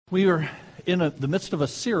We are in the midst of a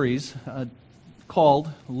series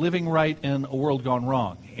called Living Right in a World Gone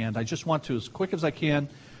Wrong. And I just want to, as quick as I can,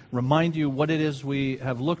 remind you what it is we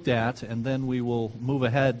have looked at, and then we will move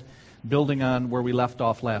ahead building on where we left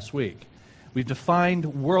off last week. We've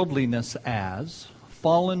defined worldliness as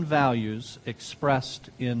fallen values expressed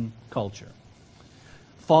in culture.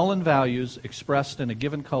 Fallen values expressed in a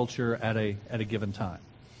given culture at a given time.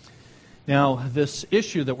 Now, this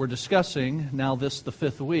issue that we're discussing, the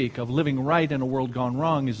fifth week, of living right in a world gone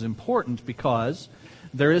wrong is important because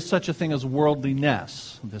there is such a thing as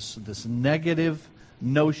worldliness, this negative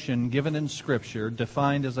notion given in Scripture,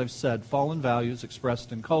 defined, as I've said, fallen values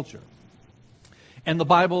expressed in culture. And the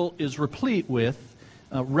Bible is replete with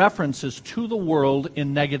references to the world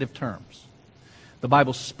in negative terms. The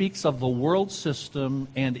Bible speaks of the world system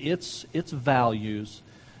and its values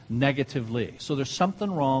negatively. So there's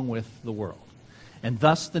something wrong with the world. And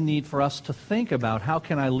thus the need for us to think about how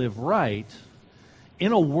can I live right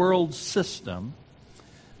in a world system,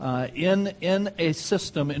 in a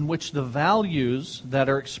system in which the values that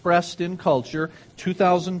are expressed in culture,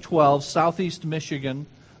 2012, Southeast Michigan,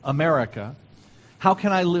 America, how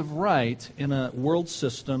can I live right in a world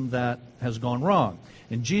system that has gone wrong?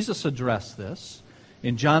 And Jesus addressed this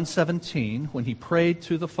in John 17 when he prayed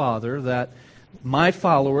to the Father that my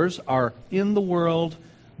followers are in the world,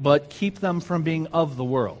 but keep them from being of the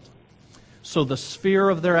world. So the sphere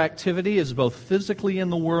of their activity is both physically in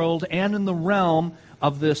the world and in the realm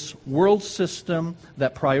of this world system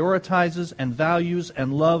that prioritizes and values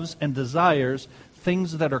and loves and desires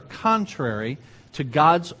things that are contrary to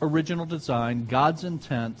God's original design, God's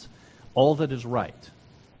intent, all that is right.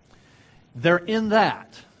 They're in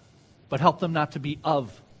that, but help them not to be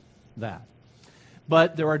of that.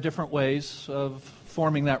 But there are different ways of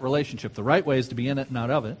forming that relationship. The right way is to be in it, not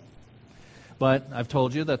of it. But I've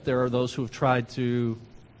told you that there are those who have tried to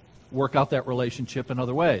work out that relationship in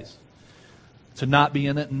other ways. To not be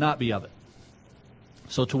in it and not be of it.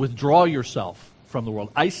 So to withdraw yourself from the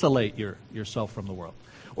world, isolate yourself from the world.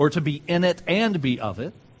 Or to be in it and be of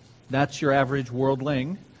it. That's your average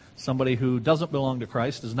worldling. Somebody who doesn't belong to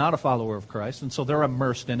Christ, is not a follower of Christ, and so they're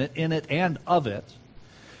immersed in it and of it.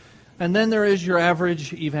 And then there is your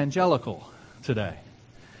average evangelical today,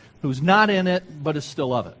 who's not in it, but is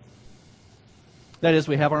still of it. That is,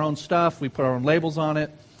 we have our own stuff, we put our own labels on it,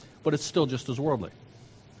 but it's still just as worldly.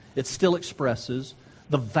 It still expresses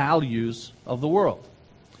the values of the world.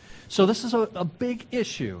 So this is a big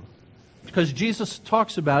issue, because Jesus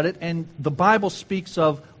talks about it, and the Bible speaks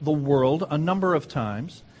of the world a number of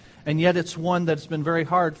times, and yet it's one that's been very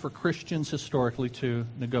hard for Christians historically to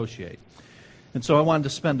negotiate. And so I wanted to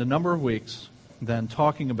spend a number of weeks then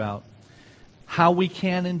talking about how we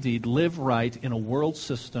can indeed live right in a world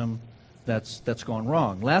system that's gone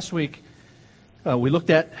wrong. Last week, we looked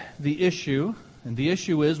at the issue, and the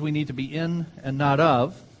issue is we need to be in and not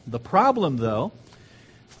of. The problem, though,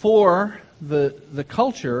 for the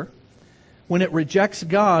culture, when it rejects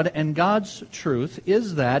God and God's truth,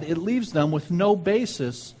 is that it leaves them with no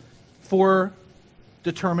basis for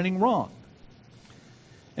determining wrong.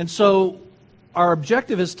 And so our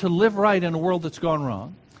objective is to live right in a world that's gone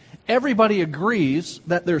wrong. Everybody agrees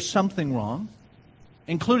that there's something wrong,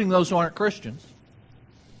 including those who aren't Christians.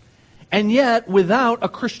 And yet, without a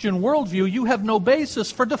Christian worldview, you have no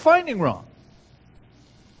basis for defining wrong.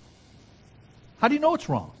 How do you know it's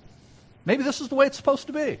wrong? Maybe this is the way it's supposed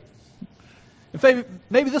to be.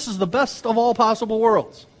 Maybe this is the best of all possible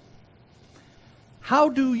worlds. How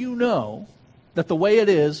do you know that the way it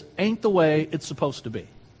is ain't the way it's supposed to be?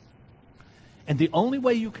 And the only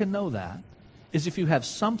way you can know that is if you have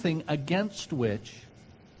something against which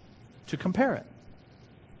to compare it.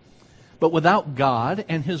 But without God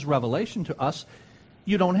and His revelation to us,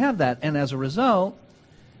 you don't have that. And as a result,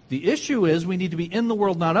 the issue is we need to be in the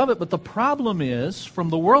world, not of it. But the problem is, from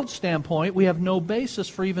the world standpoint, we have no basis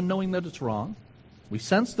for even knowing that it's wrong. We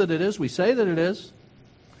sense that it is. We say that it is.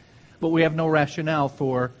 But we have no rationale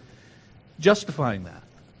for justifying that.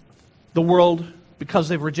 The world, because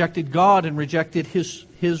they've rejected God and rejected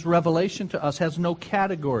His revelation to us, has no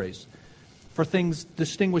categories for things,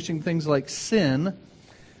 distinguishing things like sin,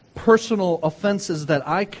 personal offenses that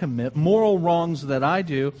I commit, moral wrongs that I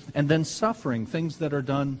do, and then suffering, things that are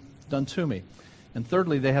done to me. And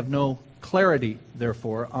thirdly, they have no clarity,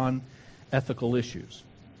 therefore, on ethical issues.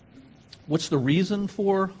 What's the reason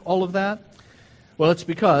for all of that? Well, it's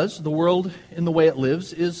because the world, in the way it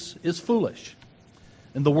lives, is foolish.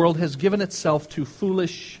 And the world has given itself to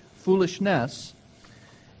foolishness.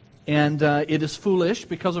 And it is foolish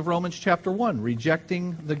because of Romans chapter 1,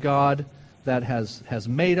 rejecting the God that has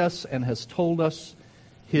made us and has told us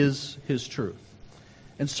His truth.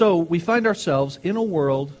 And so we find ourselves in a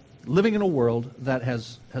world, living in a world that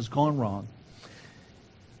has gone wrong.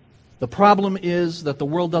 The problem is that the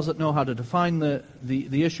world doesn't know how to define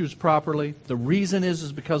the issues properly. The reason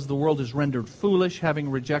is because the world is rendered foolish,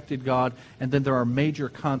 having rejected God, and then there are major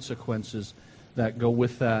consequences that go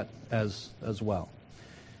with that as well.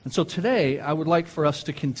 And so today, I would like for us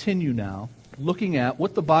to continue now, looking at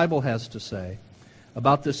what the Bible has to say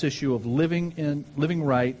about this issue of living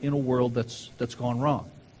right in a world that's gone wrong.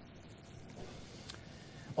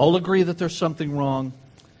 All agree that there's something wrong,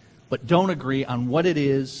 but don't agree on what it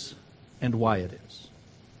is and why it is.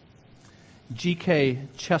 G.K.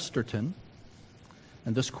 Chesterton,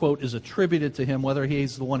 and this quote is attributed to him. Whether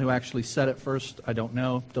he's the one who actually said it first, I don't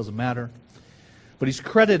know. Doesn't matter. But he's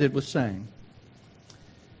credited with saying,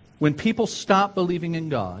 when people stop believing in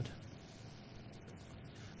God,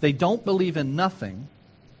 they don't believe in nothing,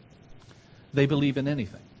 they believe in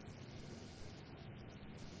anything.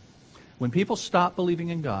 When people stop believing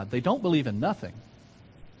in God, they don't believe in nothing,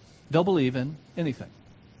 they'll believe in anything.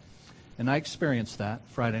 And I experienced that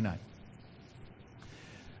Friday night.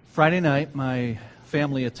 Friday night, my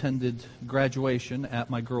family attended graduation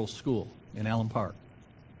at my girls' school in Allen Park.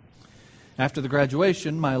 After the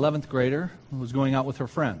graduation, my 11th grader was going out with her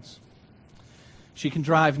friends. She can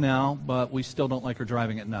drive now, but we still don't like her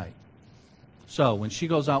driving at night. So when she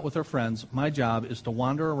goes out with her friends, my job is to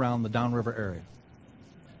wander around the downriver area,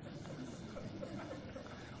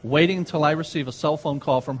 waiting until I receive a cell phone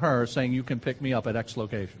call from her saying, you can pick me up at X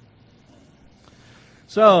location.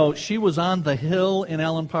 So she was on the hill in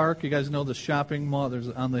Allen Park. You guys know the shopping mall there's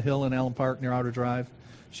on the hill in Allen Park near Outer Drive?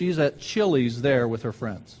 She's at Chili's there with her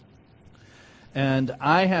friends. And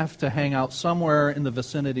I have to hang out somewhere in the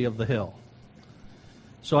vicinity of the hill.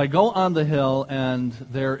 So I go on the hill, and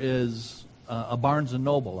there is a Barnes &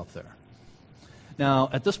 Noble up there. Now,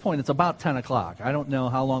 at this point, it's about 10 o'clock. I don't know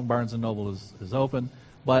how long Barnes & Noble is open,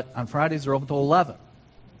 but on Fridays they're open till 11.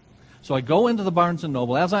 So I go into the Barnes &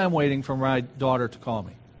 Noble as I am waiting for my daughter to call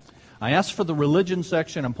me. I ask for the religion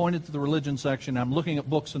section. I'm pointed to the religion section. I'm looking at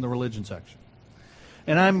books in the religion section.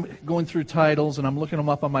 And I'm going through titles, and I'm looking them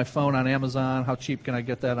up on my phone on Amazon. How cheap can I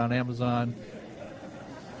get that on Amazon?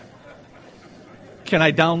 Can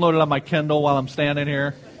I download it on my Kindle while I'm standing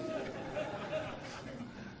here?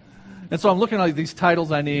 And so I'm looking at these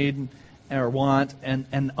titles I need or want,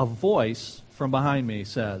 and a voice from behind me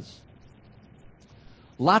says,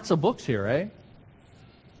 lots of books here, eh?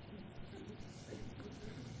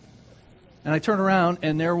 And I turned around,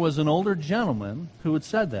 and there was an older gentleman who had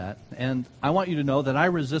said that. And I want you to know that I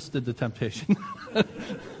resisted the temptation.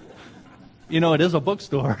 You know, it is a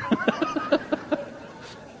bookstore.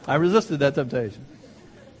 I resisted that temptation.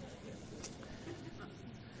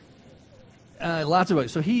 Lots of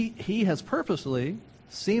books. So he has purposely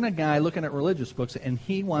seen a guy looking at religious books, and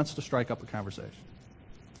he wants to strike up a conversation.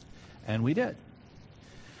 And we did.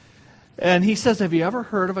 And he says, have you ever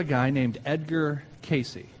heard of a guy named Edgar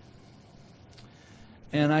Cayce?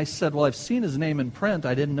 And I said, well, I've seen his name in print.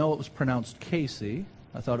 I didn't know it was pronounced Casey.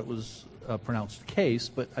 I thought it was pronounced Case,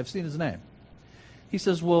 but I've seen his name. He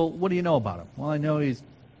says, well, what do you know about him? Well, I know he's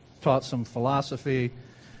taught some philosophy,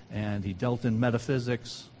 and he dealt in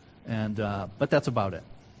metaphysics, but that's about it.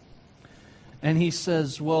 And he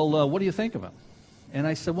says, well, what do you think of him? And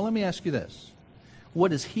I said, well, let me ask you this.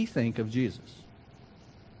 What does he think of Jesus?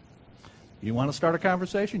 You want to start a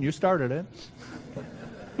conversation? You started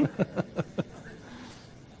it.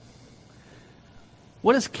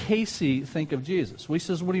 What does Casey think of Jesus? Well, he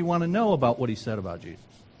says, what do you want to know about what he said about Jesus?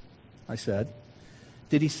 I said,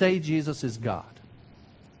 did he say Jesus is God?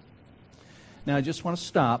 Now, I just want to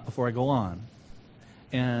stop before I go on.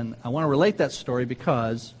 And I want to relate that story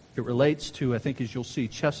because it relates to, I think as you'll see,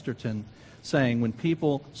 Chesterton saying when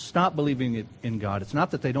people stop believing in God, it's not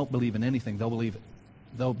that they don't believe in anything,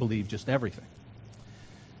 they'll believe just everything.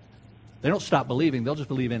 They don't stop believing, they'll just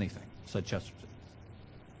believe anything, said Chesterton.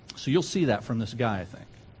 So you'll see that from this guy, I think.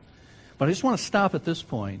 But I just want to stop at this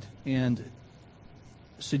point and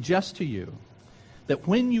suggest to you that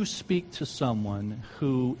when you speak to someone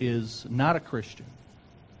who is not a Christian,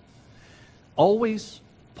 always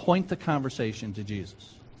point the conversation to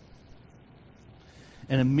Jesus.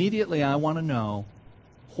 And immediately I want to know,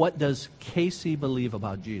 what does Casey believe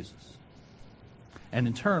about Jesus? And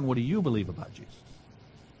in turn, what do you believe about Jesus?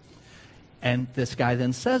 And this guy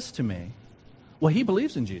then says to me, well, he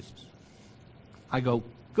believes in Jesus. I go,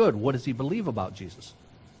 good, what does he believe about Jesus?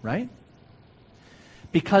 Right?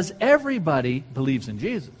 Because everybody believes in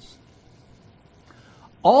Jesus.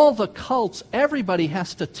 All the cults, everybody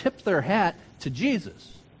has to tip their hat to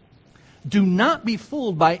Jesus. Do not be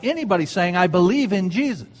fooled by anybody saying, I believe in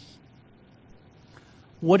Jesus.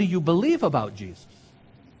 What do you believe about Jesus?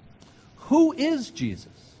 Who is Jesus?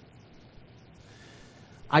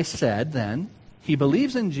 I said then, he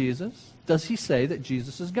believes in Jesus. Does he say that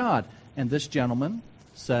Jesus is God? And this gentleman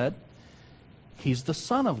said, he's the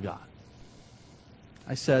Son of God.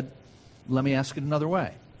 I said, let me ask it another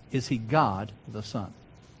way. Is he God the Son?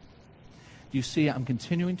 You see, I'm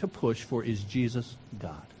continuing to push for, is Jesus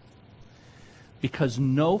God? Because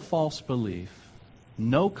no false belief,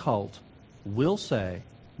 no cult will say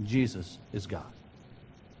Jesus is God.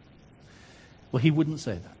 Well, he wouldn't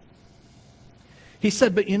say that. He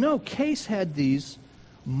said, but you know, Casey had these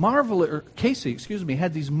marvelous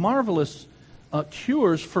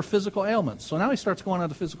cures for physical ailments. So now he starts going on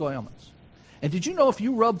to physical ailments. And did you know if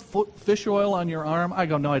you rub fish oil on your arm? I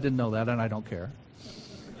go, no, I didn't know that, and I don't care.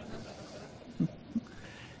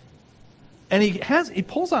 And he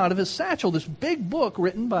pulls out of his satchel this big book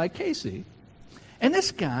written by Casey. And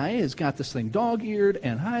this guy has got this thing dog-eared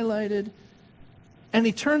and highlighted. And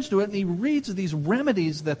he turns to it and he reads these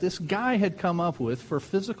remedies that this guy had come up with for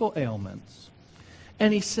physical ailments.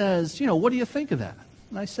 And he says, what do you think of that?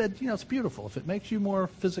 And I said, it's beautiful. If it makes you more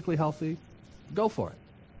physically healthy, go for it.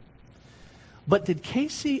 But did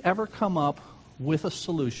Casey ever come up with a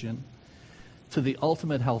solution to the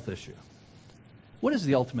ultimate health issue? What is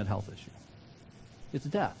the ultimate health issue? It's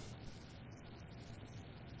death.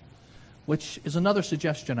 Which is another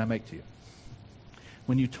suggestion I make to you.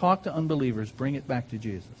 When you talk to unbelievers, bring it back to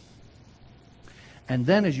Jesus. And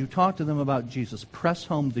then as you talk to them about Jesus, press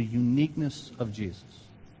home the uniqueness of Jesus.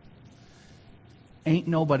 Ain't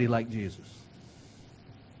nobody like Jesus.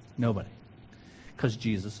 Nobody. Because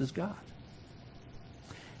Jesus is God.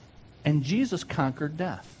 And Jesus conquered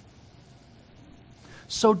death.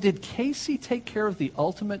 So did Casey take care of the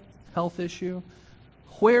ultimate health issue?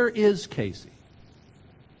 Where is Casey?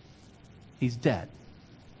 He's dead.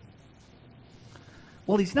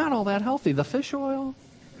 Well, he's not all that healthy. The fish oil?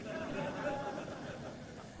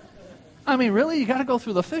 I mean, really? You got to go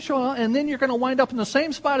through the fish oil and then you're going to wind up in the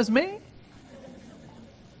same spot as me?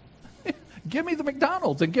 Give me the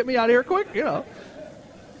McDonald's and get me out of here quick,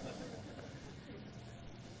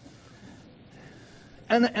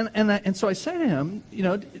 And so I say to him,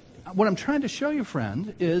 what I'm trying to show you,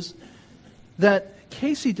 friend, is that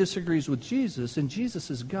Casey disagrees with Jesus and Jesus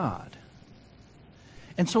is God.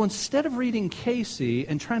 And so instead of reading Casey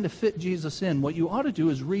and trying to fit Jesus in, what you ought to do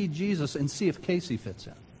is read Jesus and see if Casey fits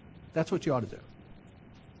in. That's what you ought to do.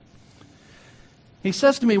 He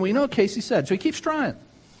says to me, well, what Casey said. So he keeps trying.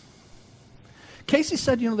 Casey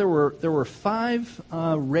said, there were 5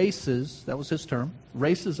 races, that was his term,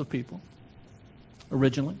 races of people,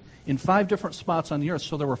 originally, in 5 different spots on the earth.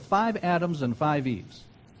 So there were 5 Adams and 5 Eves.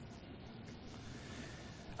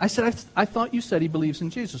 I said, I thought you said he believes in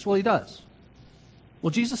Jesus. Well, he does. Well,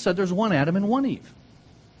 Jesus said there's 1 Adam and 1 Eve.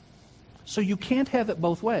 So you can't have it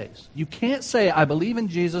both ways. You can't say, I believe in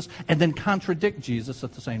Jesus, and then contradict Jesus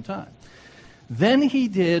at the same time. Then he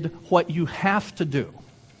did what you have to do.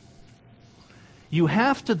 You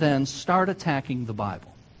have to then start attacking the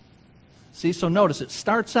Bible. See, so notice, it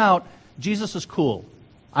starts out, Jesus is cool.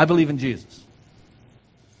 I believe in Jesus.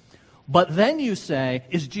 But then you say,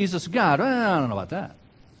 is Jesus God? Well, I don't know about that.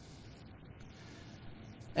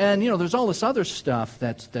 And, there's all this other stuff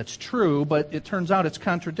that's true, but it turns out it's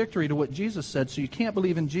contradictory to what Jesus said. So you can't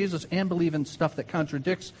believe in Jesus and believe in stuff that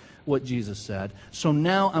contradicts what Jesus said. So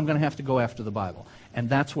now I'm going to have to go after the Bible. And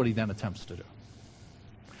that's what he then attempts to do.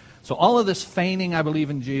 So all of this feigning, I believe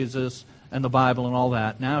in Jesus and the Bible and all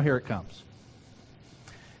that, now here it comes.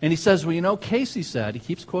 And he says, well, Casey said, he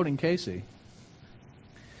keeps quoting Casey.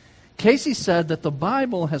 Casey said that the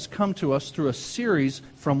Bible has come to us through a series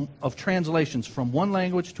of translations from one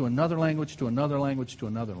language to another language to another language to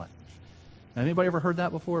another language. Anybody ever heard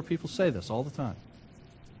that before? People say this all the time.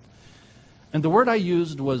 And the word I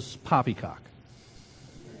used was poppycock.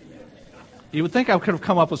 You would think I could have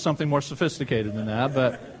come up with something more sophisticated than that,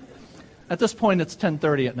 but at this point it's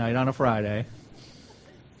 10:30 at night on a Friday.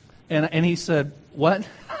 And he said, what?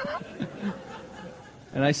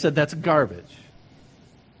 And I said, that's garbage.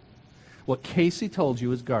 What Casey told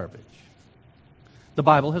you is garbage. The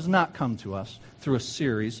Bible has not come to us through a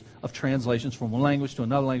series of translations from one language to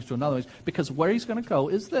another language to another language, because where he's going to go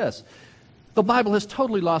is this. The Bible has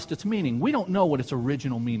totally lost its meaning. We don't know what its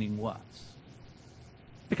original meaning was,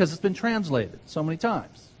 because it's been translated so many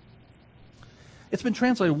times. It's been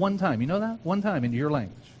translated one time. You know that? One time into your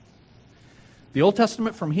language. The Old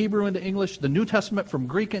Testament from Hebrew into English, the New Testament from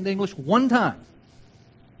Greek into English, one time.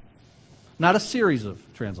 Not a series of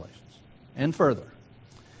translations. And further,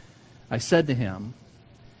 I said to him,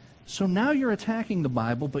 So now you're attacking the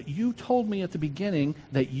Bible, but you told me at the beginning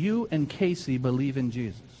that you and Casey believe in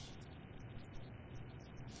Jesus.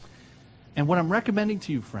 And what I'm recommending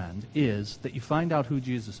to you, friend, is that you find out who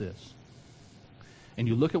Jesus is. And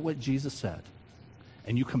you look at what Jesus said.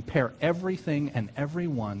 And you compare everything and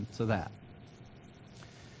everyone to that.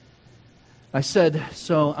 I said,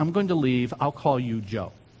 so I'm going to leave. I'll call you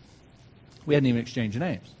Joe. We hadn't even exchanged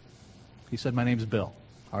names. He said, my name's Bill.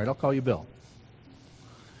 All right, I'll call you Bill.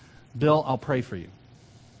 Bill, I'll pray for you.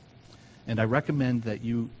 And I recommend that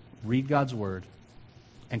you read God's Word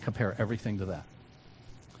and compare everything to that.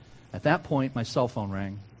 At that point, my cell phone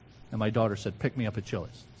rang, and my daughter said, pick me up at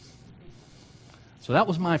Chili's. So that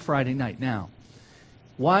was my Friday night. Now,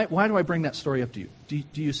 why do I bring that story up to you?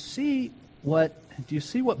 Do you see what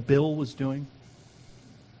Bill was doing?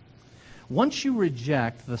 Once you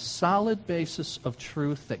reject the solid basis of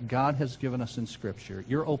truth that God has given us in Scripture,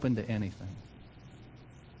 you're open to anything.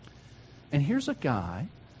 And here's a guy,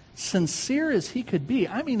 sincere as he could be,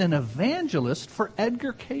 I mean an evangelist for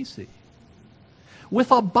Edgar Casey,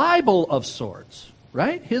 with a Bible of sorts,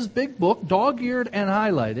 right? His big book, dog-eared and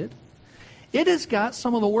highlighted. It has got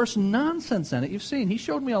some of the worst nonsense in it you've seen. He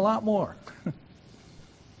showed me a lot more.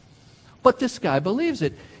 But this guy believes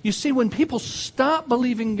it. You see, when people stop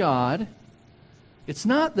believing God, it's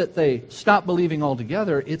not that they stop believing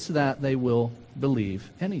altogether, it's that they will believe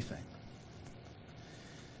anything.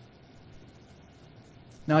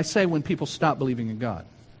 Now, I say when people stop believing in God,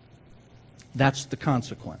 that's the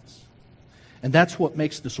consequence. And that's what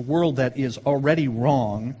makes this world that is already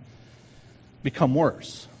wrong become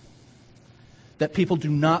worse. That people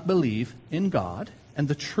do not believe in God and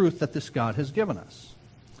the truth that this God has given us.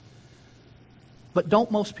 But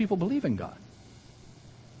don't most people believe in God?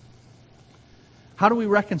 How do we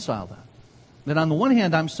reconcile that? That on the one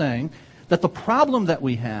hand, I'm saying that the problem that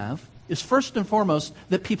we have is first and foremost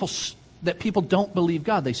that people don't believe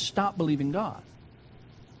God. They stop believing God.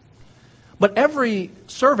 But every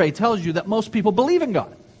survey tells you that most people believe in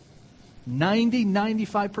God.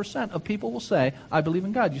 95% of people will say, I believe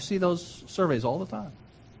in God. You see those surveys all the time.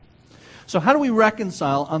 So how do we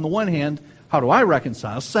reconcile, on the one hand, how do I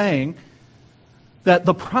reconcile saying that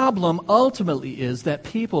the problem ultimately is that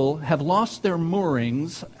people have lost their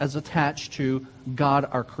moorings as attached to God,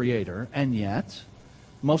 our Creator, and yet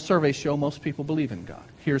most surveys show most people believe in God.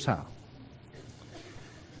 Here's how.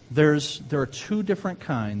 There are two different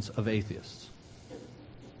kinds of atheists.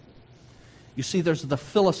 You see, there's the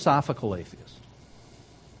philosophical atheist.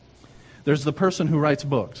 There's the person who writes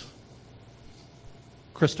books.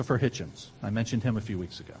 Christopher Hitchens. I mentioned him a few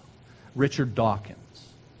weeks ago. Richard Dawkins.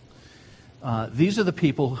 These are the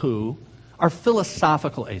people who are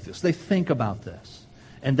philosophical atheists. They think about this.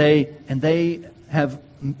 And they have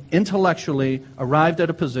intellectually arrived at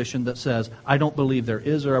a position that says, I don't believe there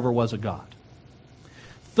is or ever was a God.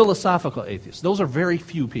 Philosophical atheists. Those are very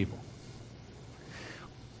few people.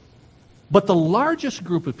 But the largest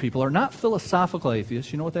group of people are not philosophical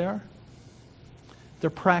atheists. You know what they are? They're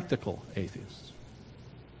practical atheists.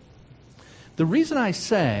 The reason I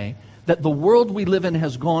say that the world we live in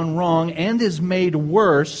has gone wrong and is made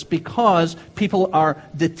worse because people are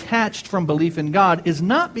detached from belief in God is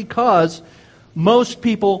not because most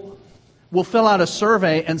people will fill out a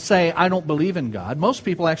survey and say, I don't believe in God. Most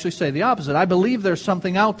people actually say the opposite. I believe there's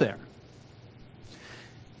something out there.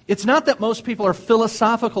 It's not that most people are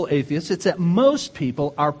philosophical atheists. It's that most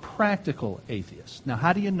people are practical atheists. Now,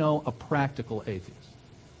 how do you know a practical atheist?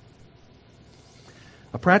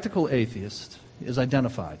 A practical atheist is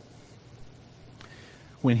identified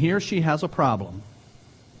when he or she has a problem,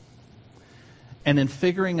 and in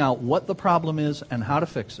figuring out what the problem is and how to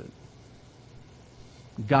fix it,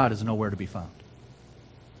 God is nowhere to be found.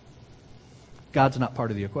 God's not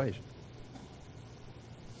part of the equation.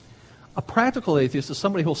 A practical atheist is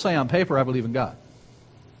somebody who will say on paper, I believe in God.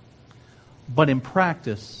 But in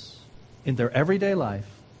practice, in their everyday life,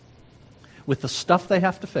 with the stuff they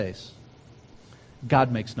have to face,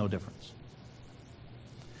 God makes no difference.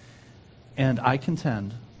 And I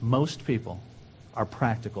contend most people are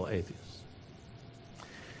practical atheists.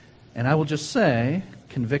 And I will just say,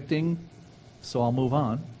 convicting, so I'll move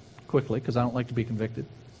on quickly because I don't like to be convicted.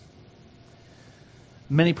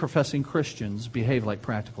 Many professing Christians behave like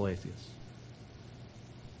practical atheists.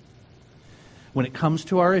 When it comes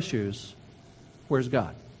to our issues, where's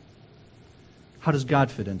God? How does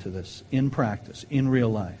God fit into this in practice, in real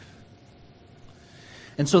life?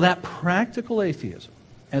 And so that practical atheism,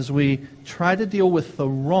 as we try to deal with the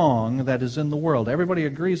wrong that is in the world, everybody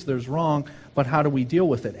agrees there's wrong, but how do we deal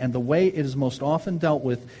with it? And the way it is most often dealt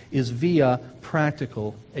with is via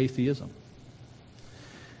practical atheism.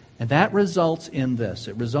 And that results in this.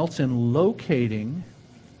 It results in locating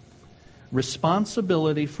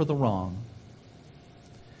responsibility for the wrong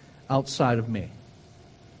outside of me.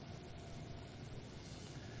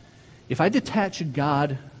 If I detach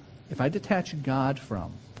God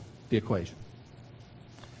from the equation,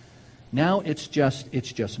 now it's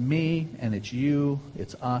just me and it's you,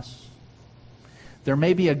 it's us. There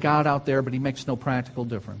may be a God out there, but he makes no practical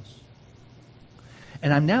difference.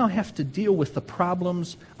 And I now have to deal with the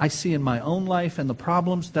problems I see in my own life and the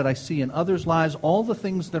problems that I see in others' lives, all the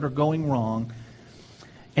things that are going wrong.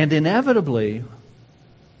 And inevitably,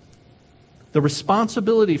 the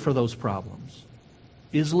responsibility for those problems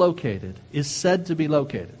is said to be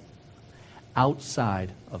located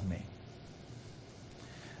outside of me.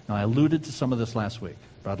 Now, I alluded to some of this last week,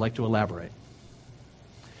 but I'd like to elaborate.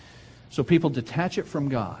 So people detach it from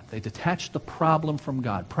God. They detach the problem from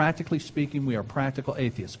God. Practically speaking, we are practical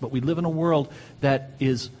atheists, but we live in a world that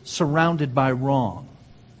is surrounded by wrong.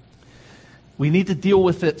 We need to deal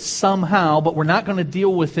with it somehow, but we're not going to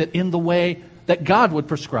deal with it in the way that God would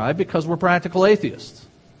prescribe because we're practical atheists.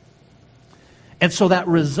 And so that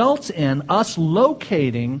results in us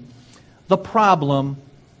locating the problem,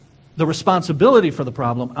 the responsibility for the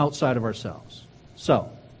problem outside of ourselves. So,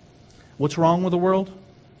 what's wrong with the world?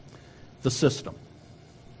 The system.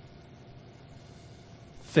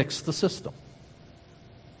 Fix the system.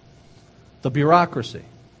 The bureaucracy,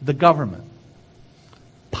 the government,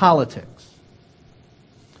 politics.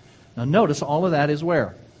 Now notice all of that is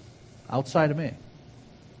where? Outside of me.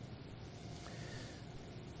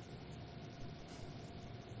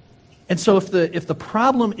 And so if the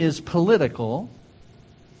problem is political,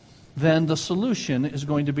 then the solution is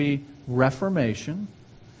going to be reformation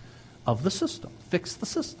of the system. Fix the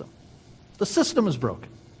system. The system is broken.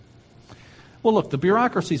 Well, look, the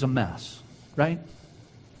bureaucracy is a mess, right?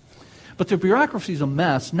 But the bureaucracy is a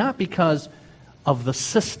mess not because of the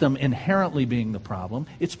system inherently being the problem.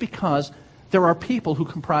 It's because there are people who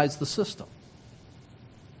comprise the system.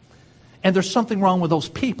 And there's something wrong with those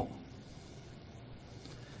people.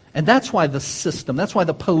 And that's why the system, that's why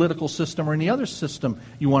the political system or any other system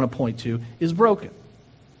you want to point to is broken.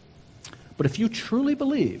 But if you truly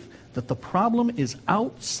believe that the problem is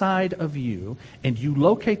outside of you, and you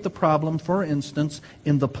locate the problem, for instance,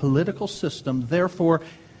 in the political system, therefore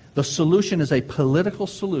the solution is a political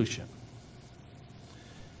solution.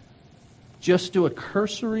 Just do a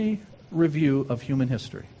cursory review of human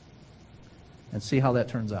history and see how that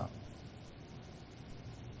turns out.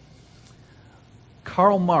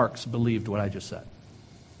 Karl Marx believed what I just said.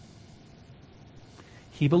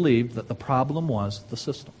 He believed that the problem was the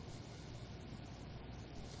system.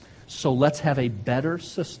 So let's have a better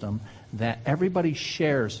system that everybody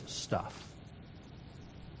shares stuff.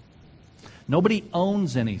 Nobody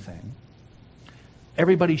owns anything.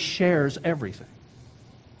 Everybody shares everything.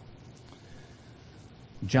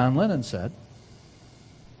 John Lennon said,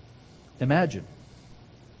 imagine.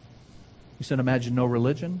 He said, imagine no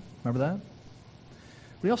religion. Remember that?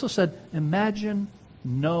 But he also said, imagine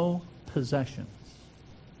no possessions.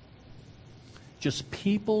 Just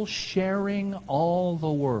people sharing all the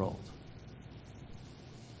world.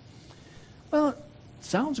 Well, it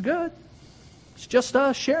sounds good. It's just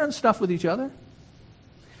us sharing stuff with each other.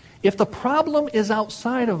 If the problem is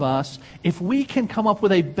outside of us, if we can come up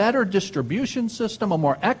with a better distribution system, a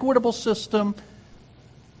more equitable system,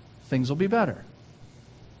 things will be better.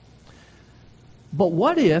 But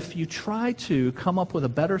what if you try to come up with a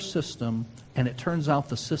better system and it turns out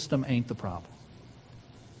the system ain't the problem?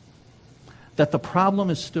 That the problem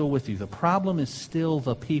is still with you. The problem is still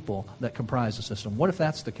the people that comprise the system. What if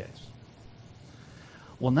that's the case?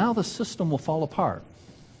 Well, now the system will fall apart.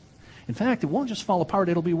 In fact, it won't just fall apart,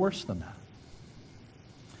 it'll be worse than that.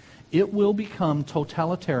 It will become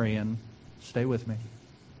totalitarian. Stay with me.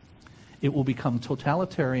 It will become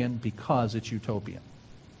totalitarian because it's utopian.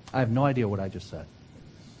 I have no idea what I just said.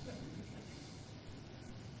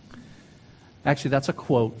 Actually, that's a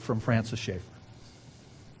quote from Francis Schaeffer.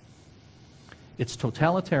 It's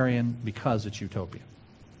totalitarian because it's utopian.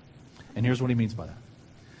 And here's what he means by that.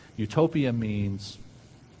 Utopia means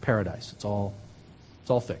paradise. It's all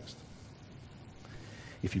fixed.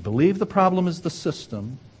 If you believe the problem is the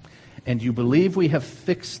system, and you believe we have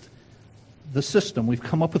fixed the system, we've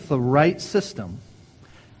come up with the right system,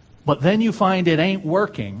 but then you find it ain't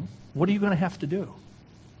working, what are you going to have to do?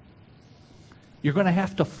 You're going to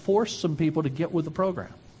have to force some people to get with the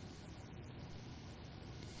program.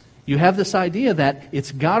 You have this idea that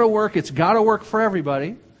it's got to work for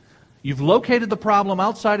everybody. You've located the problem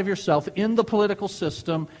outside of yourself in the political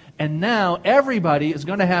system, and now everybody is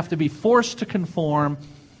going to have to be forced to conform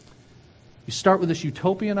You start with this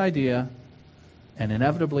utopian idea, and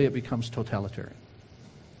inevitably it becomes totalitarian.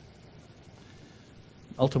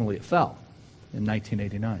 Ultimately, it fell in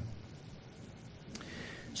 1989.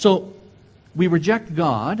 So, we reject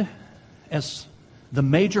God as the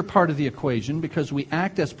major part of the equation because we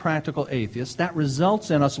act as practical atheists. That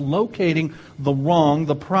results in us locating the wrong,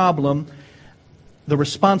 the problem, the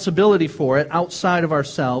responsibility for it outside of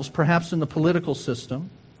ourselves, perhaps in the political system.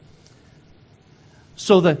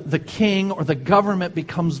 So the king or the government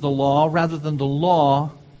becomes the law rather than the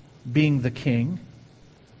law being the king.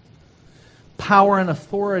 Power and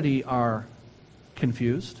authority are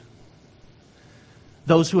confused.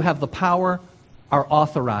 Those who have the power are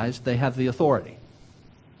authorized, they have the authority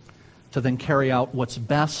to then carry out what's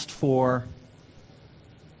best for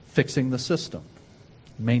fixing the system,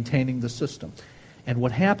 maintaining the system. And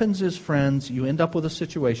what happens is, friends, you end up with a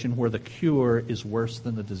situation where the cure is worse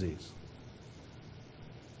than the disease.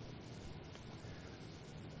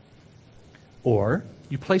 Or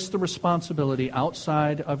you place the responsibility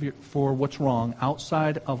outside of for what's wrong,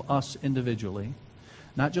 outside of us individually,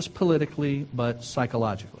 not just politically, but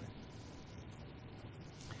psychologically.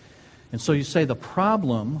 And so you say the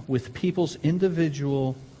problem with people's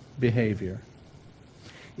individual behavior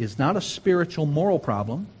is not a spiritual moral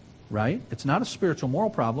problem, right? It's not a spiritual moral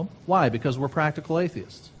problem. Why? Because we're practical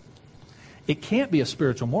atheists. It can't be a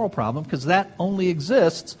spiritual moral problem because that only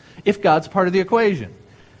exists if God's part of the equation.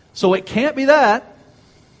 So it can't be that.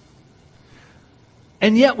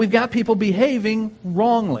 And yet we've got people behaving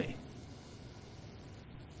wrongly.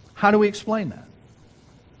 How do we explain that?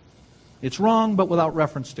 It's wrong, but without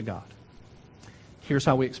reference to God. Here's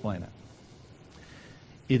how we explain it.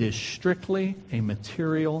 It is strictly a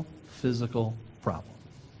material, physical problem.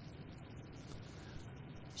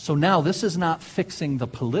 So now this is not fixing the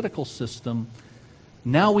political system.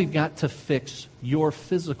 Now we've got to fix your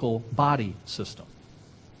physical body system.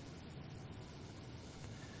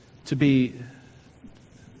 To be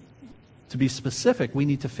specific, we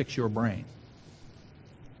need to fix your brain.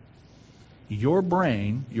 Your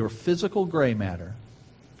brain, your physical gray matter,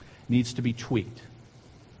 needs to be tweaked.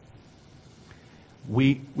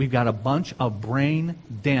 We've got a bunch of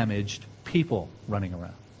brain-damaged people running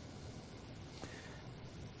around.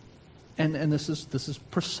 And this is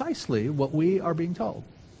precisely what we are being told.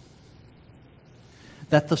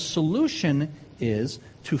 That the solution is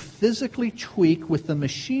to physically tweak with the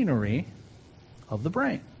machinery of the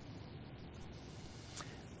brain.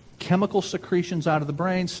 Chemical secretions out of the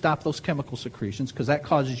brain, stop those chemical secretions because that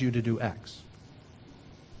causes you to do X.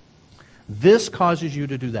 This causes you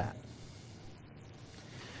to do that.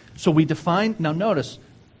 So we define, now notice,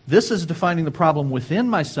 this is defining the problem within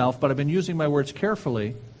myself, but I've been using my words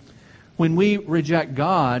carefully. When we reject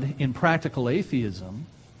God in practical atheism,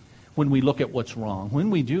 when we look at what's wrong,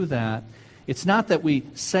 when we do that, it's not that we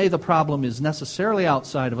say the problem is necessarily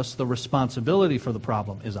outside of us, the responsibility for the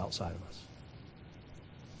problem is outside of us.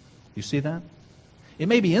 You see that? It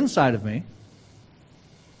may be inside of me,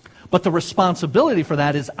 but the responsibility for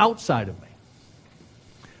that is outside of me.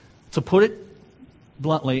 To put it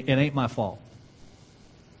bluntly, it ain't my fault.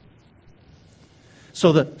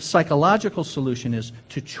 So the psychological solution is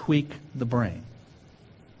to tweak the brain.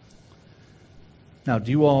 Now,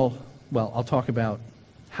 I'll talk about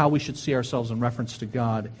how we should see ourselves in reference to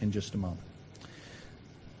God in just a moment.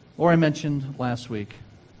 Or I mentioned last week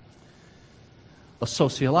a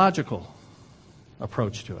sociological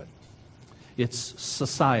approach to it. It's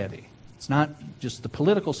society. It's not just the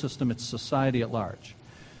political system, it's society at large.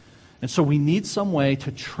 And so we need some way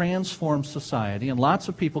to transform society, and lots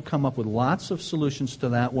of people come up with lots of solutions to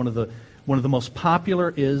that. One of the most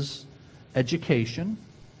popular is education.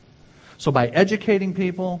 So by educating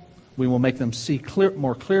people, we will make them see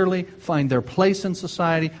more clearly, find their place in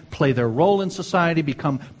society, play their role in society,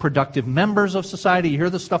 become productive members of society. You hear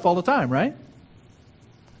this stuff all the time, right?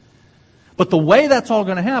 But the way that's all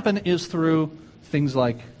going to happen is through things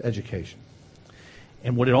like education.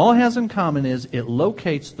 And what it all has in common is it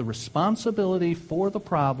locates the responsibility for the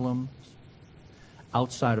problem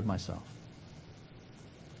outside of myself.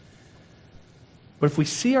 But if we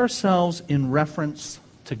see ourselves in reference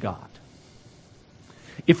to God,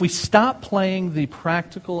 if we stop playing the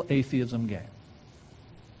practical atheism game,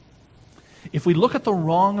 if we look at the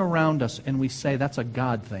wrong around us and we say that's a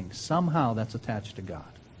God thing, somehow that's attached to God.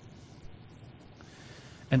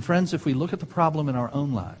 And friends, if we look at the problem in our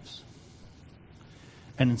own lives,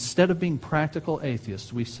 and instead of being practical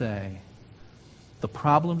atheists, we say, the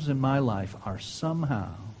problems in my life are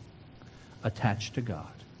somehow attached to God.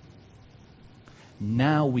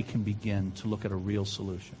 Now we can begin to look at a real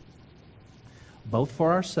solution, both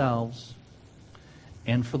for ourselves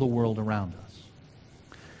and for the world around us.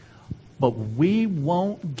 But we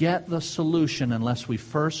won't get the solution unless we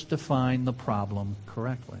first define the problem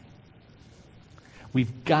correctly.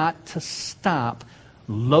 We've got to stop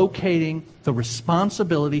locating the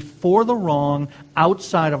responsibility for the wrong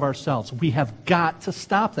outside of ourselves. We have got to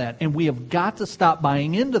stop that, and we have got to stop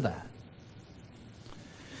buying into that.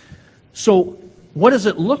 So, what does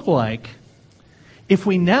it look like if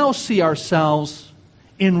we now see ourselves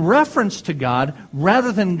in reference to God,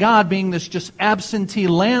 rather than God being this just absentee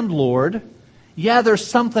landlord? Yeah, there's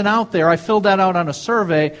something out there. I filled that out on a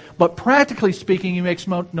survey, but practically speaking, He makes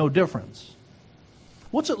no difference.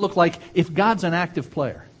 What's it look like if God's an active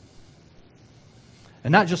player?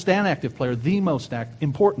 And not just an active player, the most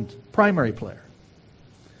important, primary player.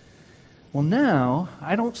 Well, now,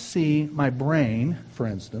 I don't see my brain, for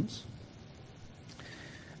instance,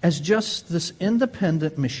 as just this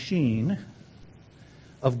independent machine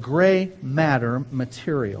of gray matter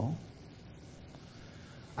material.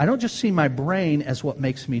 I don't just see my brain as what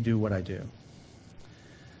makes me do what I do.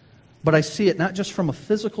 But I see it not just from a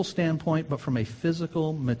physical standpoint, but from a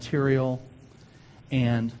physical, material,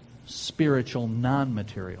 and spiritual,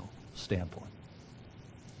 non-material standpoint.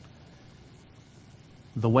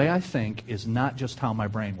 The way I think is not just how my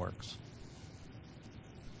brain works.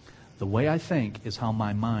 The way I think is how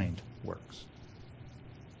my mind works.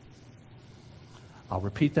 I'll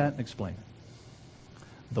repeat that and explain it.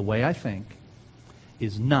 The way I think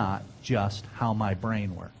is not just how my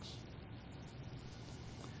brain works.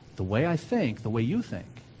 The way I think, the way you think,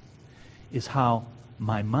 is how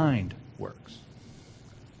my mind works.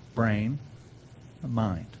 Brain,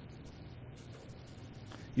 mind.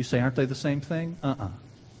 You say, aren't they the same thing?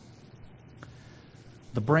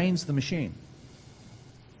 The brain's the machine.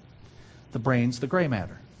 The brain's the gray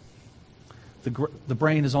matter. The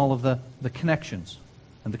brain is all of the connections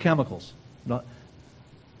and the chemicals.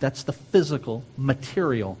 That's the physical,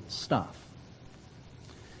 material stuff.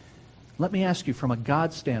 Let me ask you, from a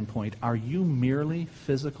God standpoint, are you merely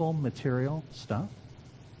physical, material stuff?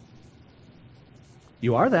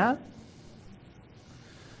 You are that.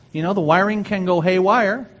 You know, the wiring can go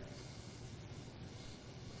haywire.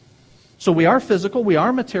 So we are physical, we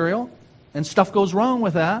are material, and stuff goes wrong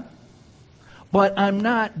with that. But I'm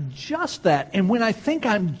not just that. And when I think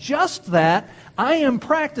I'm just that, I am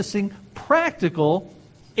practicing practical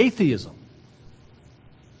atheism.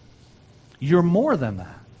 You're more than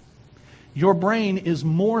that. Your brain is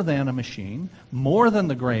more than a machine, more than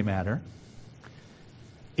the gray matter.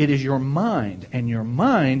 It is your mind, and your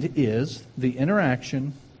mind is the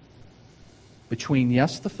interaction between,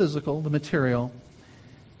 yes, the physical, the material,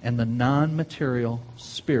 and the non-material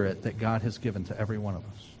spirit that God has given to every one of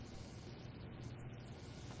us.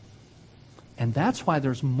 And that's why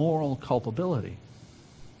there's moral culpability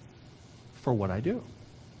for what I do.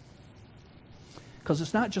 Because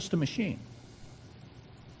it's not just a machine.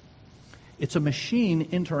 It's a machine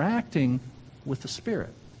interacting with the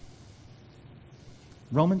Spirit.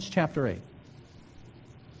 Romans chapter 8.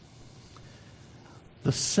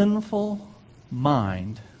 The sinful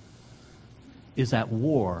mind is at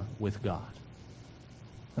war with God.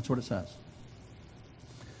 That's what it says.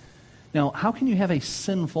 Now, how can you have a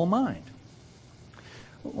sinful mind?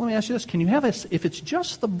 Well, let me ask you this. Can you have if it's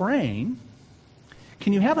just the brain,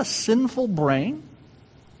 can you have a sinful brain?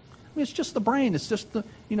 I mean, it's just the brain. It's just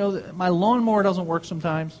my lawnmower doesn't work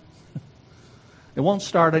sometimes. It won't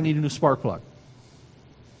start. I need a new spark plug.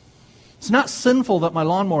 It's not sinful that my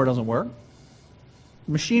lawnmower doesn't work.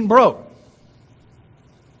 The machine broke.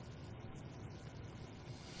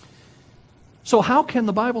 So how can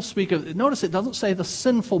the Bible speak of... Notice it doesn't say the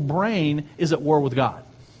sinful brain is at war with God.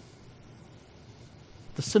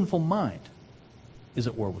 The sinful mind is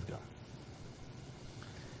at war with God.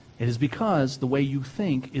 It is because the way you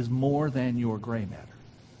think is more than your gray matter.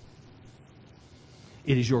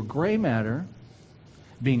 It is your gray matter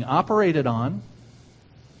being operated on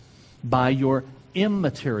by your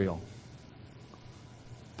immaterial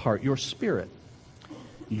part, your spirit.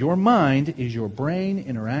 Your mind is your brain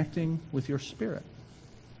interacting with your spirit.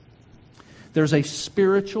 There's a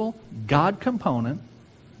spiritual God component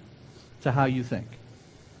to how you think.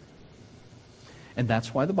 And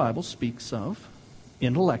that's why the Bible speaks of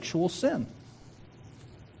intellectual sin.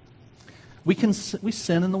 We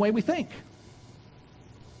sin in the way we think.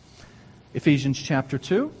 Ephesians chapter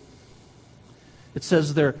 2, it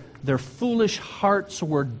says their foolish hearts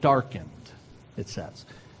were darkened, it says.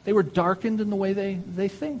 They were darkened in the way they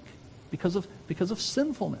think because of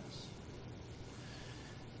sinfulness.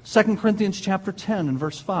 2 Corinthians chapter 10 and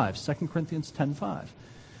verse 5, 2 Corinthians 10:5.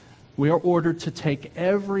 We are ordered to take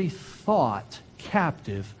every thought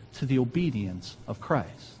captive to the obedience of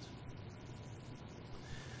Christ.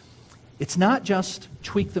 It's not just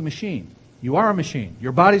tweak the machine. You are a machine.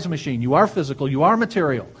 Your body's a machine. You are physical. You are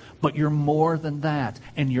material. But you're more than that.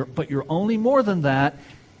 But you're only more than that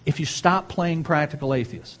if you stop playing practical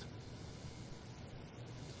atheist.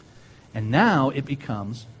 And now it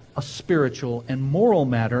becomes a spiritual and moral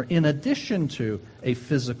matter in addition to a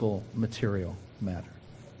physical, material matter.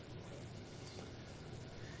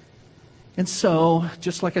 And so,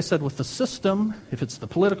 just like I said with the system, if it's the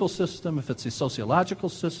political system, if it's the sociological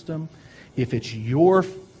system, if it's your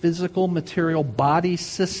physical, material body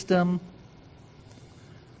system,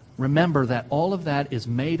 remember that all of that is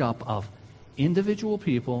made up of individual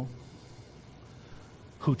people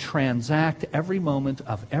who transact every moment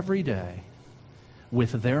of every day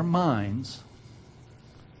with their minds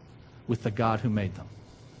with the God who made them.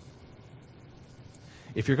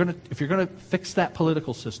 If you're going to fix that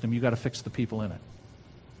political system, you've got to fix the people in it.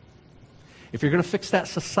 If you're going to fix that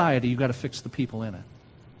society, you've got to fix the people in it.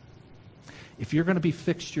 If you're going to be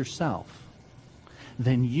fixed yourself,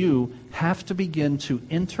 then you have to begin to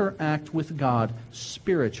interact with God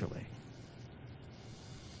spiritually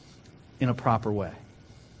in a proper way.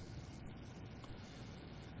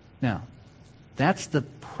 Now, that's the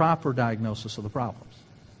proper diagnosis of the problems.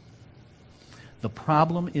 The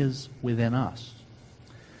problem is within us.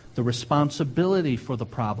 The responsibility for the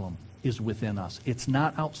problem is within us. It's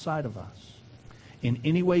not outside of us. In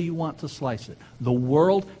any way you want to slice it. The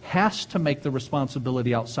world has to make the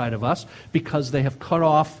responsibility outside of us because they have cut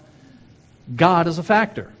off God as a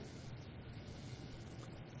factor.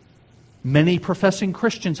 Many professing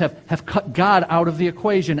Christians have cut God out of the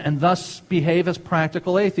equation and thus behave as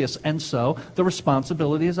practical atheists. And so the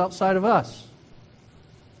responsibility is outside of us.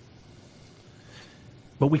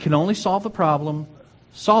 But we can only solve the problem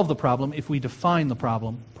if we define the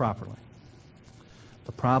problem properly.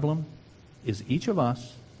 The problem is each of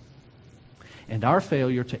us and our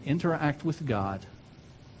failure to interact with God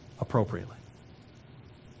appropriately.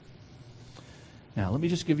 Now, let me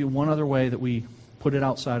just give you one other way that we put it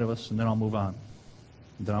outside of us, and then I'll move on.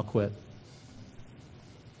 And then I'll quit.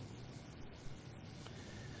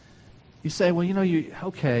 You say, well,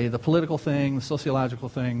 okay, the political thing, the sociological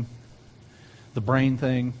thing, the brain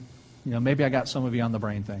thing, maybe I got some of you on the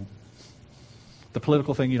brain thing. The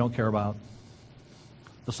political thing you don't care about.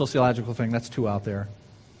 The sociological thing, that's too out there.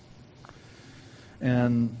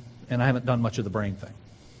 And I haven't done much of the brain thing.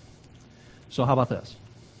 So how about this?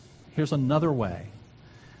 Here's another way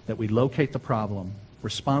that we locate the problem,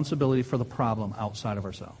 responsibility for the problem outside of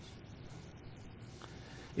ourselves.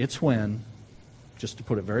 It's when, just to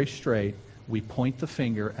put it very straight, we point the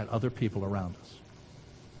finger at other people around us.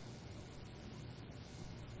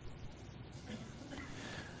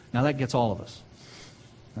 Now that gets all of us.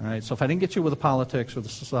 All right, so if I didn't get you with the politics or the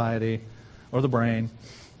society or the brain,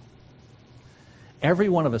 every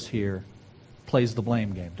one of us here plays the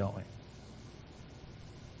blame game, don't we?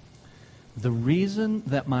 The reason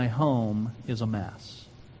that my home is a mess,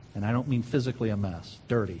 and I don't mean physically a mess,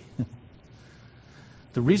 dirty.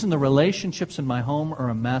 The reason the relationships in my home are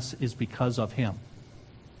a mess is because of him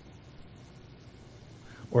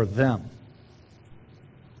or them.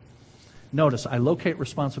 Notice, I locate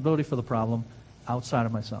responsibility for the problem outside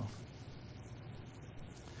of myself.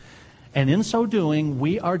 And in so doing,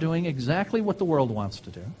 we are doing exactly what the world wants to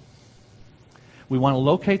do. We want to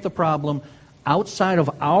locate the problem outside of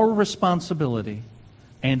our responsibility,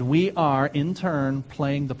 and we are, in turn,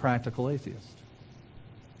 playing the practical atheist.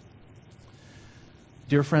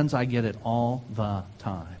 Dear friends, I get it all the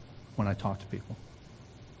time when I talk to people.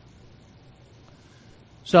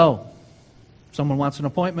 So, someone wants an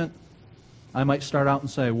appointment, I might start out and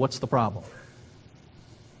say, what's the problem?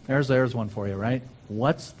 There's one for you, right?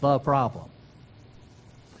 What's the problem?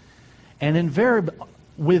 And invariably,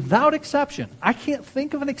 without exception, I can't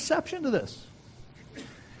think of an exception to this.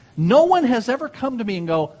 No one has ever come to me and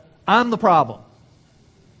go, I'm the problem.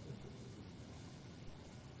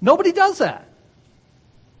 Nobody does that.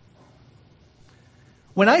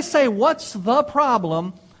 When I say, what's the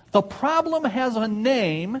problem has a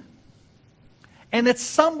name, and it's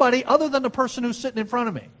somebody other than the person who's sitting in front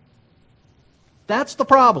of me. That's the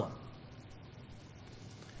problem.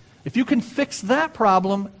 If you can fix that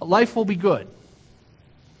problem, life will be good.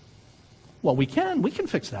 Well, we can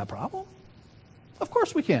fix that problem. Of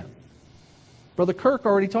course we can. Brother Kirk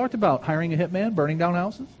already talked about hiring a hitman, burning down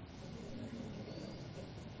houses.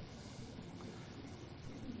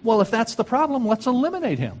 Well, if that's the problem, let's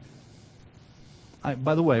eliminate him.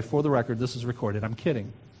 By the way, for the record, this is recorded. I'm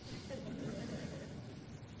kidding.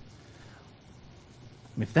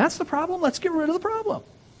 If that's the problem, let's get rid of the problem.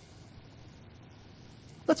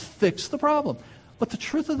 Let's fix the problem. But the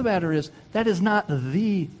truth of the matter is, that is not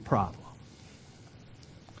the problem.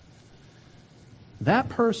 That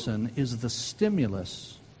person is the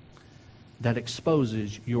stimulus that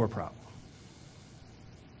exposes your problem.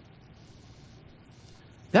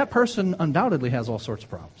 That person undoubtedly has all sorts of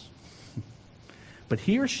problems. But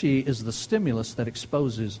he or she is the stimulus that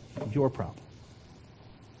exposes your problem.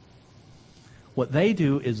 What they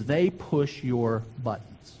do is they push your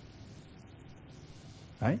buttons.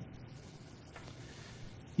 Right?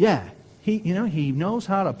 Yeah, he knows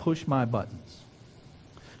how to push my buttons.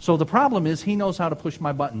 So the problem is he knows how to push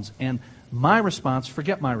my buttons. And my response,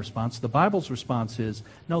 forget my response, the Bible's response is,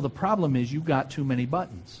 no, the problem is you got too many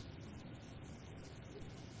buttons.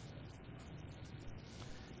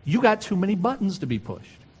 You got too many buttons to be pushed.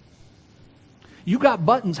 You got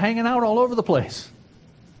buttons hanging out all over the place.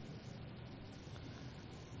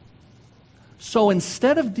 So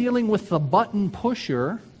instead of dealing with the button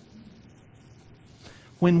pusher,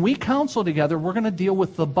 when we counsel together, we're going to deal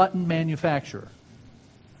with the button manufacturer.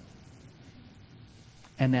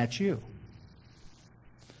 And that's you.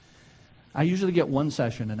 I usually get one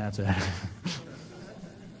session and that's it.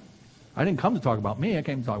 I didn't come to talk about me. I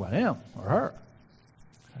came to talk about him or her.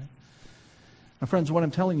 Okay? Now, friends, what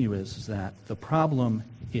I'm telling you is that the problem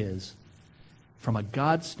is, from a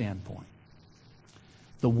God standpoint,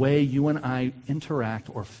 the way you and I interact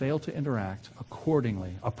or fail to interact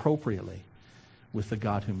accordingly, appropriately, with the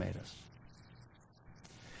God who made us.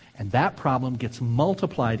 And that problem gets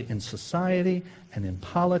multiplied in society and in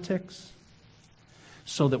politics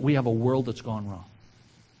so that we have a world that's gone wrong.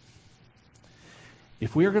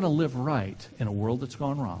 If we are going to live right in a world that's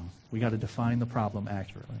gone wrong, we got to define the problem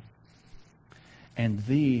accurately. And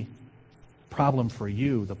the problem for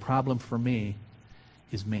you, the problem for me,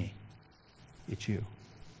 is me. It's you.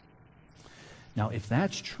 Now, if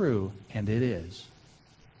that's true, and it is,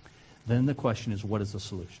 then the question is, what is the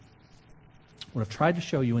solution? What I've tried to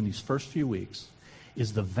show you in these first few weeks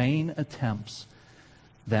is the vain attempts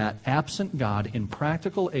that, absent God, in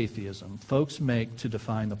practical atheism, folks make to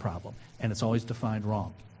define the problem. And it's always defined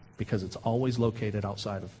wrong, because it's always located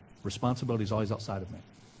outside of, responsibility is always outside of me.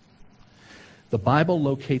 The Bible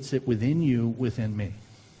locates it within you, within me.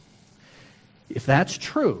 If that's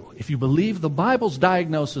true, if you believe the Bible's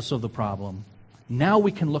diagnosis of the problem, now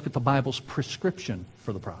we can look at the Bible's prescription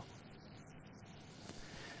for the problem.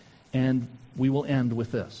 And we will end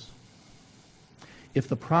with this. If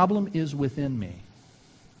the problem is within me,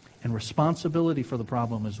 and responsibility for the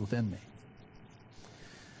problem is within me,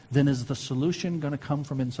 then is the solution going to come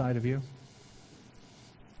from inside of you?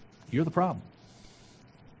 You're the problem.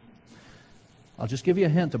 I'll just give you a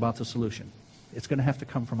hint about the solution. It's going to have to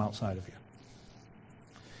come from outside of you.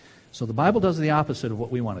 So the Bible does the opposite of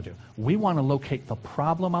what we want to do. We want to locate the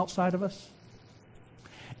problem outside of us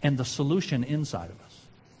and the solution inside of us.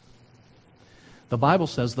 The Bible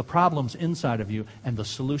says the problem's inside of you and the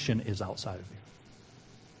solution is outside of you.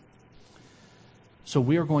 So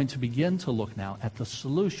we are going to begin to look now at the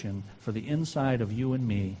solution for the inside of you and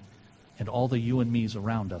me and all the you and me's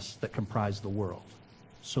around us that comprise the world,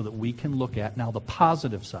 so that we can look at now the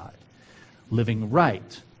positive side, living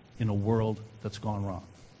right in a world that's gone wrong.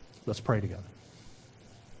 Let's pray together.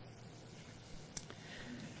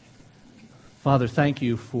 Father, thank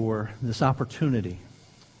you for this opportunity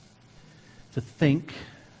to think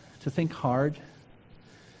hard,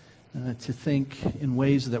 to think in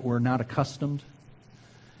ways that we're not accustomed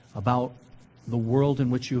about the world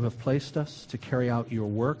in which you have placed us, to carry out your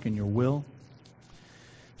work and your will,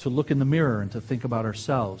 to look in the mirror and to think about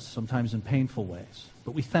ourselves, sometimes in painful ways.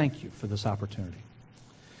 But we thank you for this opportunity.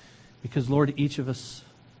 Because, Lord, each of us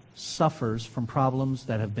suffers from problems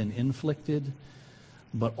that have been inflicted,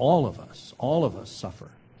 but all of us suffer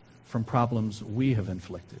from problems we have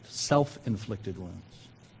inflicted, self-inflicted wounds.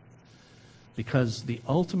 Because the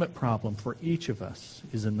ultimate problem for each of us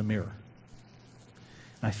is in the mirror.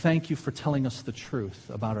 And I thank you for telling us the truth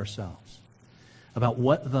about ourselves, about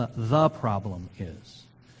what the problem is,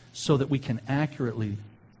 so that we can accurately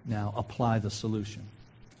now apply the solution.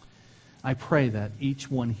 I pray that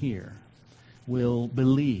each one here will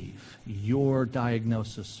believe your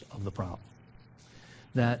diagnosis of the problem,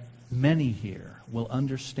 that many here will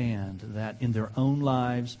understand that in their own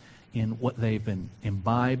lives, in what they've been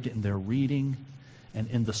imbibed in their reading, and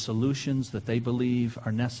in the solutions that they believe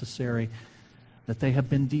are necessary, that they have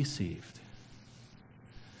been deceived,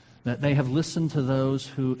 that they have listened to those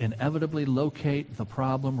who inevitably locate the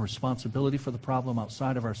problem, responsibility for the problem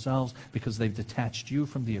outside of ourselves, because they've detached you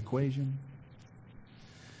from the equation.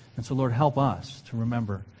 And so, Lord, help us to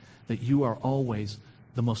remember that you are always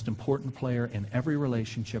the most important player in every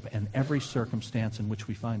relationship and every circumstance in which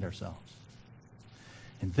we find ourselves.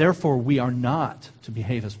 And therefore, we are not to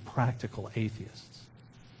behave as practical atheists,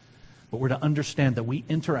 but we're to understand that we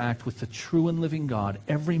interact with the true and living God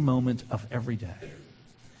every moment of every day.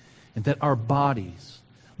 And that our bodies,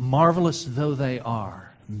 marvelous though they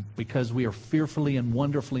are, because we are fearfully and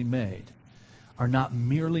wonderfully made, are not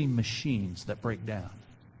merely machines that break down,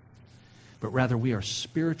 but rather we are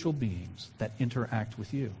spiritual beings that interact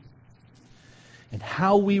with you. And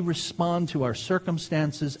how we respond to our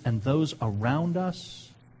circumstances and those around us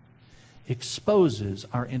exposes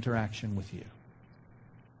our interaction with you.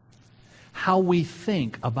 How we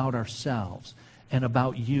think about ourselves and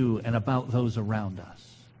about you and about those around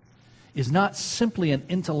us is not simply an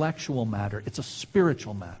intellectual matter, it's a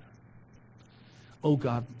spiritual matter. Oh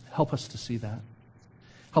God, help us to see that.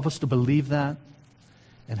 Help us to believe that.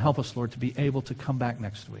 And help us, Lord, to be able to come back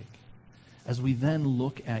next week as we then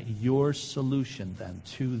look at your solution then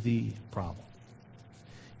to the problem.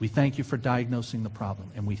 We thank you for diagnosing the problem,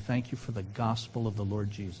 and we thank you for the gospel of the Lord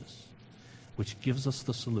Jesus, which gives us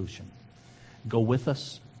the solution. Go with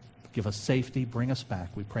us, give us safety, bring us back.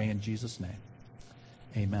 We pray in Jesus' name.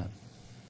 Amen.